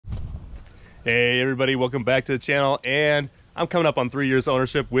Hey everybody, welcome back to the channel. And I'm coming up on 3 years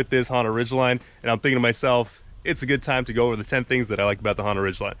ownership with this Honda Ridgeline, and I'm thinking to myself, it's a good time to go over the 10 things that I like about the Honda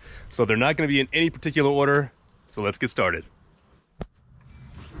Ridgeline. So they're not going to be in any particular order, so let's get started.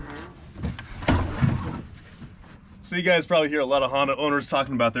 So you guys probably hear a lot of Honda owners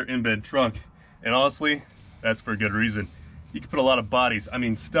talking about their in-bed trunk, and honestly, that's for a good reason. You can put a lot of bodies,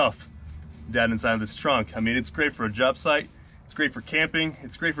 stuff down inside of this trunk. It's great for a job site, it's great for camping,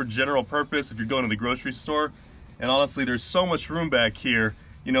 it's great for general purpose if you're going to the grocery store. And honestly, there's so much room back here.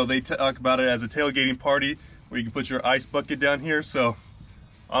 You know, they talk about it as a tailgating party where you can put your ice bucket down here. So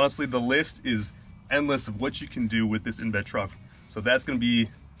honestly, the list is endless of what you can do with this in-bed trunk. So that's going to be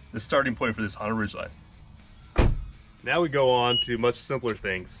the starting point for this Honda Ridgeline. Now we go on to much simpler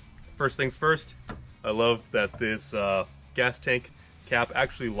things. First things first, I love that this gas tank cap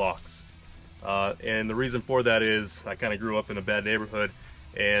actually locks. And the reason for that is I kind of grew up in a bad neighborhood,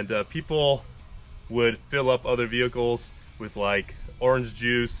 and people would fill up other vehicles with like orange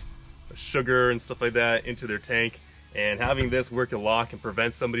juice, sugar and stuff like that into their tank, and having this work a lock and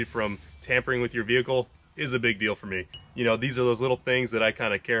prevent somebody from tampering with your vehicle is a big deal for me. You know, these are those little things that I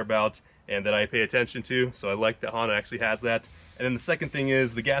kind of care about and that I pay attention to, so I like that Honda actually has that. And then the second thing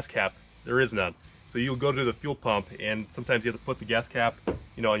is the gas cap. There is none. So you'll go to the fuel pump, and sometimes you have to put the gas cap,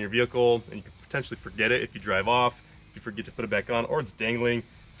 you know, on your vehicle, and you can potentially forget it if you drive off, if you forget to put it back on, or it's dangling,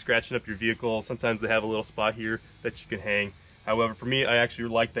 scratching up your vehicle. Sometimes they have a little spot here that you can hang. However, for me, I actually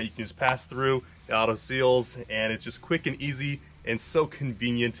like that you can just pass through, it auto seals, and it's just quick and easy and so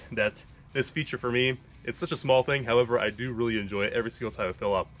convenient that this feature for me, it's such a small thing. However, I do really enjoy it every single time I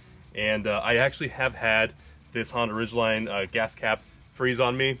fill up. And I actually have had this Honda Ridgeline gas cap freeze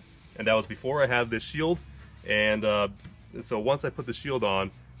on me, and that was before I had this shield. And so once I put the shield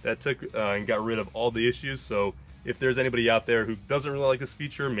on, that took and got rid of all the issues. So if there's anybody out there who doesn't really like this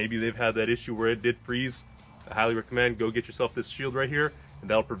feature, maybe they've had that issue where it did freeze, I highly recommend go get yourself this shield right here, and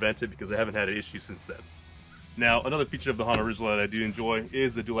that'll prevent it, because I haven't had an issue since then. Now, another feature of the Honda Ridgeline that I do enjoy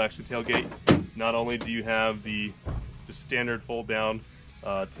is the dual action tailgate. Not only do you have the just standard fold down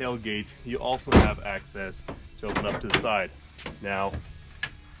tailgate, you also have access to open up to the side. Now,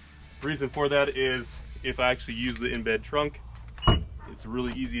 the reason for that is if I actually use the in-bed trunk, it's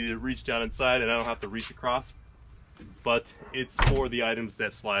really easy to reach down inside and I don't have to reach across, but it's for the items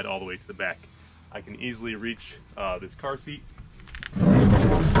that slide all the way to the back. I can easily reach this car seat,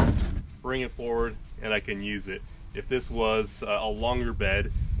 bring it forward, and I can use it. If this was a longer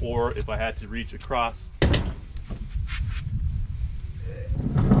bed, or if I had to reach across,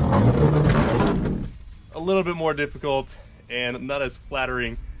 a little bit more difficult and not as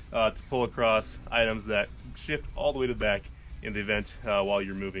flattering to pull across items that shift all the way to the back in the event while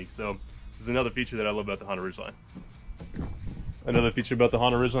you're moving. So this is another feature that I love about the Honda Ridgeline. Another feature about the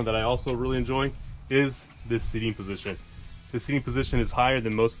Honda Ridgeline that I also really enjoy is this seating position. This seating position is higher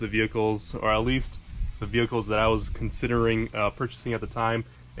than most of the vehicles, or at least the vehicles that I was considering purchasing at the time.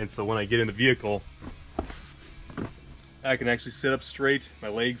 And so when I get in the vehicle, I can actually sit up straight, my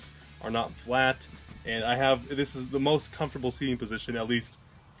legs are not flat, and this is the most comfortable seating position, at least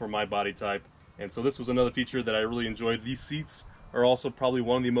for my body type. And so this was another feature that I really enjoyed. These seats are also probably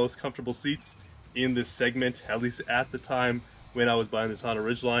one of the most comfortable seats in this segment, at least at the time when I was buying this Honda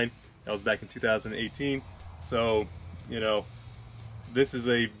Ridgeline. That was back in 2018. So, you know, this is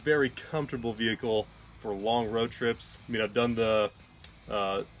a very comfortable vehicle for long road trips. I've done the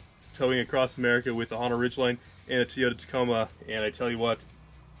towing across America with the Honda Ridgeline and a Toyota Tacoma, and I tell you what,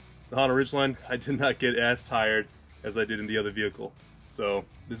 the Honda Ridgeline, I did not get as tired as I did in the other vehicle. So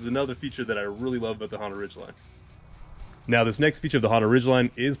this is another feature that I really love about the Honda Ridgeline. Now, this next feature of the Honda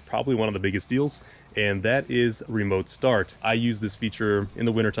Ridgeline is probably one of the biggest deals, and that is remote start. I use this feature in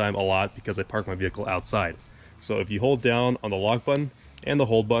the wintertime a lot because I park my vehicle outside. So if you hold down on the lock button and the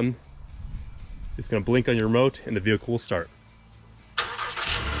hold button, it's going to blink on your remote and the vehicle will start.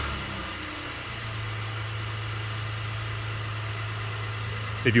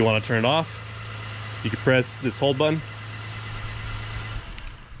 If you want to turn it off, you can press this hold button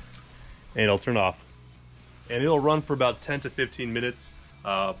and it'll turn off. And it'll run for about 10 to 15 minutes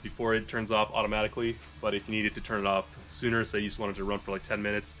before it turns off automatically. But if you needed to turn it off sooner, say you just wanted to run for like 10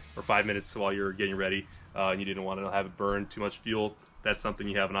 minutes or 5 minutes while you're getting ready, and you didn't want to have it burn too much fuel, that's something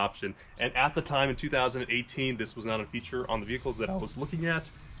you have an option. And at the time in 2018, this was not a feature on the vehicles that I was looking at.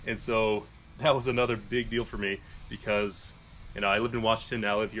 And so that was another big deal for me, because you know, I lived in Washington,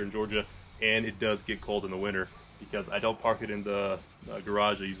 now I live here in Georgia, and it does get cold in the winter because I don't park it in the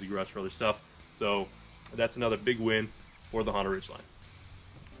garage. I use the garage for other stuff. So that's another big win for the Honda Ridgeline.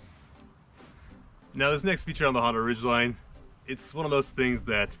 Now, this next feature on the Honda Ridgeline, it's one of those things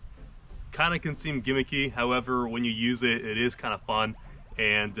that kind of can seem gimmicky. However, when you use it, it is kind of fun,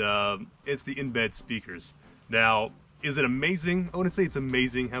 and it's the in-bed speakers. Now, is it amazing? I wouldn't say it's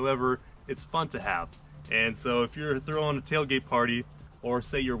amazing. However, it's fun to have. And so if you're throwing a tailgate party, or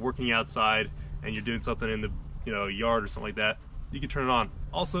say you're working outside and you're doing something in the yard or something like that, you can turn it on.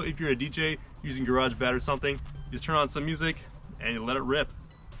 Also, if you're a DJ using GarageBand or something, just turn on some music and you let it rip.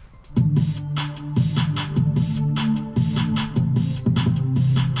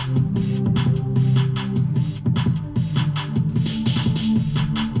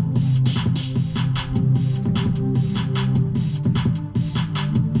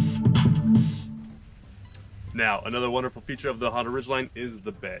 Now, another wonderful feature of the Honda Ridgeline is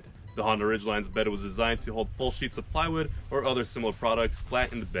the bed. The Honda Ridgeline's bed was designed to hold full sheets of plywood or other similar products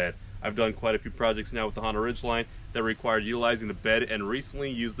flat in the bed. I've done quite a few projects now with the Honda Ridgeline that required utilizing the bed, and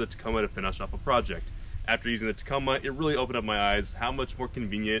recently used the Tacoma to finish off a project. After using the Tacoma, it really opened up my eyes how much more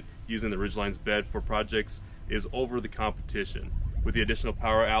convenient using the Ridgeline's bed for projects is over the competition. With the additional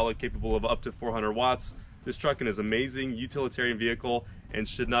power outlet capable of up to 400 watts, this truck is an amazing utilitarian vehicle and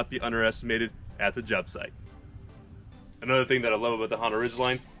should not be underestimated at the job site. Another thing that I love about the Honda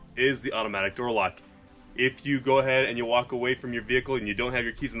Ridgeline is the automatic door lock. If you go ahead and you walk away from your vehicle and you don't have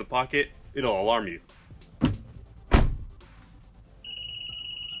your keys in the pocket, it'll alarm you.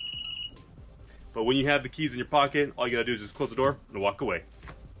 But when you have the keys in your pocket, all you gotta do is just close the door and walk away.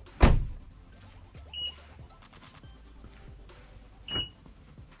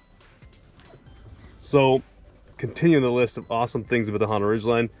 So, continuing the list of awesome things about the Honda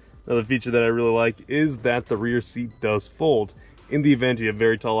Ridgeline, another feature that I really like is that the rear seat does fold. In the event you have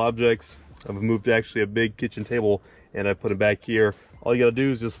very tall objects, I've moved actually a big kitchen table and I put it back here. All you gotta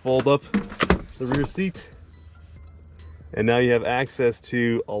do is just fold up the rear seat, and now you have access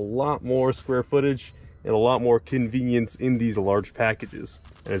to a lot more square footage and a lot more convenience in these large packages.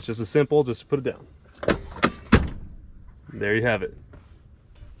 And it's just as simple, just to put it down. There you have it.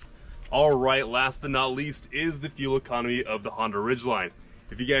 All right, last but not least is the fuel economy of the Honda Ridgeline.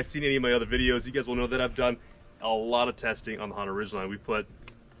 If you guys seen any of my other videos, you guys will know that I've done a lot of testing on the Honda Ridgeline. We put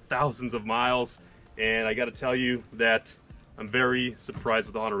thousands of miles, and I gotta tell you that I'm very surprised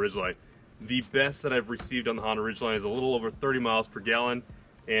with the Honda Ridgeline. The best that I've received on the Honda Ridgeline is a little over 30 miles per gallon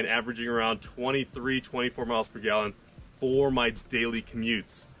and averaging around 23, 24 miles per gallon for my daily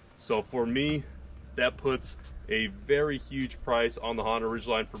commutes. So for me, that puts a very huge price on the Honda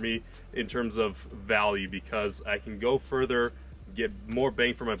Ridgeline for me in terms of value, because I can go further, get more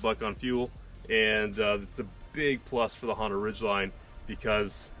bang for my buck on fuel, and it's a big plus for the Honda Ridgeline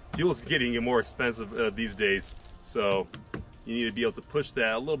because fuel is getting more expensive these days, so you need to be able to push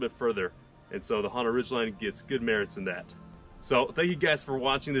that a little bit further, and so the Honda Ridgeline gets good merits in that. So thank you guys for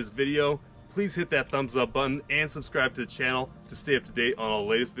watching this video. Please hit that thumbs up button and subscribe to the channel to stay up to date on all the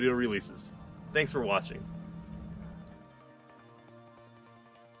latest video releases. Thanks for watching.